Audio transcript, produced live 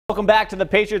Welcome back to the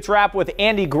Patriots Wrap with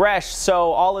Andy Gresh.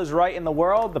 So all is right in the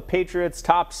world. The Patriots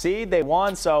top seed, they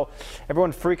won. So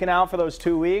everyone freaking out for those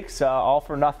 2 weeks, all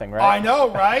for nothing, right? I know,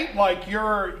 right? Like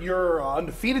your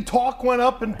undefeated talk went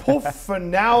up and poof,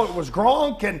 and now it was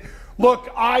Gronk. And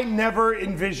look, I never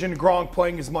envisioned Gronk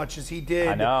playing as much as he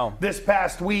did this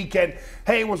past week. And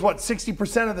hey, it was what,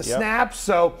 60% of the snaps?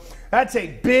 So that's a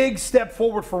big step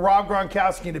forward for Rob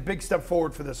Gronkowski and a big step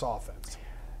forward for this offense.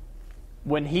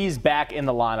 When he's back in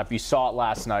the lineup, you saw it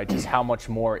last night, just how much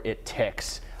more it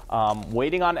ticks.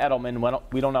 Waiting on Edelman,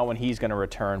 we don't know when he's going to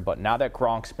return, but now that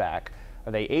Gronk's back,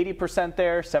 are they 80%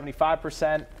 there,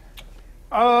 75%?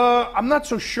 I'm not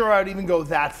so sure I'd even go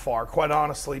that far, quite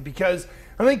honestly, because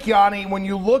I think, Yianni, when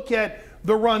you look at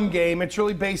the run game, it's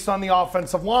really based on the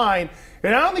offensive line,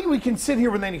 and I don't think we can sit here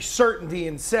with any certainty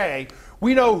and say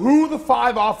we know who the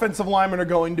 5 offensive linemen are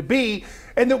going to be,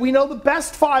 and that we know the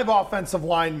best 5 offensive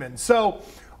linemen. So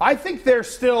I think they're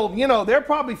still, they're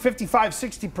probably 55,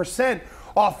 60%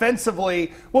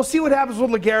 offensively. We'll see what happens with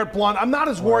LeGarrette Blount. I'm not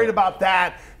as worried about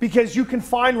that because you can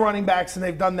find running backs, and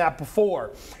they've done that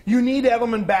before. You need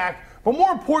Edelman back. But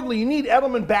more importantly, you need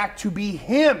Edelman back to be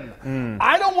him.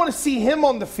 I don't want to see him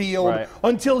on the field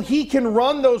until he can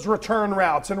run those return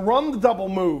routes and run the double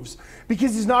moves,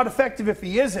 because he's not effective if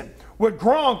he isn't. With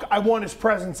Gronk, I want his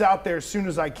presence out there as soon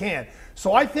as I can.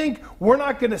 So I think we're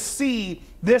not going to see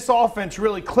this offense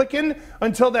really clicking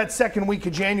until that second week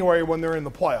of January when they're in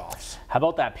the playoffs. How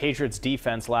about that Patriots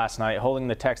defense last night, holding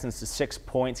the Texans to 6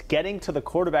 points, getting to the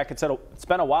quarterback? It's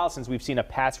been a while since we've seen a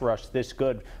pass rush this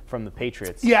good from the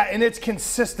Patriots. Yeah, and it's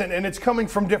consistent, and it's coming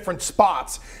from different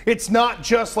spots. It's not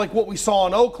just like what we saw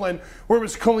in Oakland, where it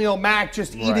was Khalil Mack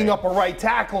just eating up a right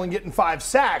tackle and getting 5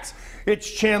 sacks. It's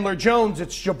Chandler Jones,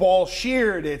 it's Jabal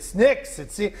Sheard, it's Nix.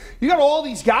 You got all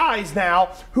these guys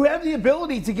now who have the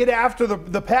ability to get after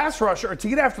the pass rush, or to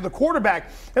get after the quarterback.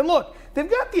 And look, they've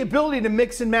got the ability to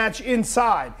mix and match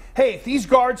inside. Hey, if these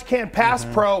guards can't pass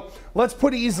pro, let's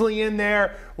put Easley in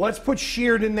there. Let's put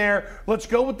Sheard in there. Let's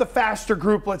go with the faster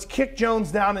group. Let's kick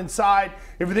Jones down inside.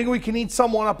 If we think we can eat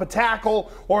someone up a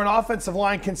tackle, or an offensive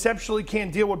line conceptually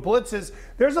can't deal with blitzes,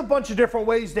 there's a bunch of different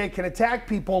ways they can attack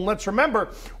people. And let's remember,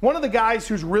 one of the guys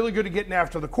who's really good at getting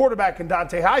after the quarterback, and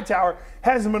Dante Hightower,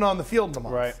 hasn't been on the field in a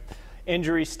month. Right.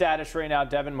 Injury status right now,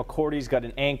 Devin McCourty's got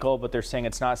an ankle, but they're saying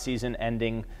it's not season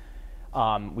ending.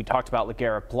 We talked about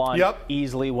LeGarrette Blount.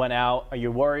 Easily went out. Are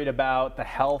you worried about the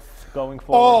health going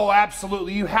forward? Oh,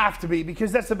 absolutely. You have to be,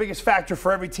 because that's the biggest factor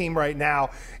for every team right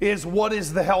now, is what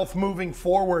is the health moving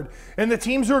forward. And the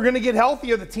teams who are going to get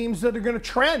healthy are the teams that are going to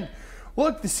trend.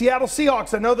 Look, the Seattle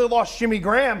Seahawks, I know they lost Jimmy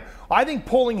Graham. I think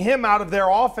pulling him out of their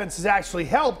offense has actually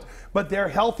helped, but they're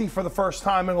healthy for the first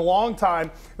time in a long time,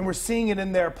 and we're seeing it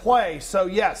in their play. So,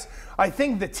 yes, I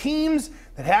think the teams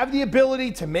that have the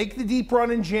ability to make the deep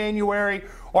run in January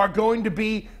are going to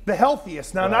be the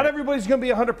healthiest. Now, not everybody's going to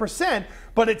be 100%,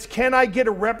 but it's, can I get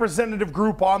a representative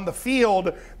group on the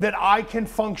field that I can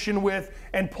function with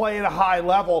and play at a high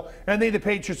level? And I think the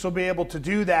Patriots will be able to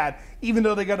do that, even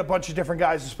though they got a bunch of different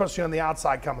guys, especially on the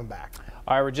outside, coming back.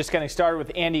 All right, we're just getting started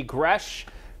with Andy Gresh.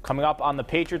 Coming up on the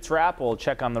Patriots Wrap, we'll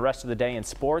check on the rest of the day in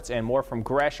sports and more from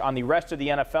Gresh on the rest of the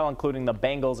NFL, including the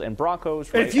Bengals and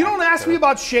Broncos. If you don't ask me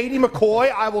about Shady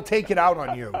McCoy, I will take it out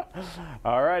on you.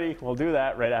 All righty, we'll do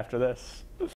that right after this.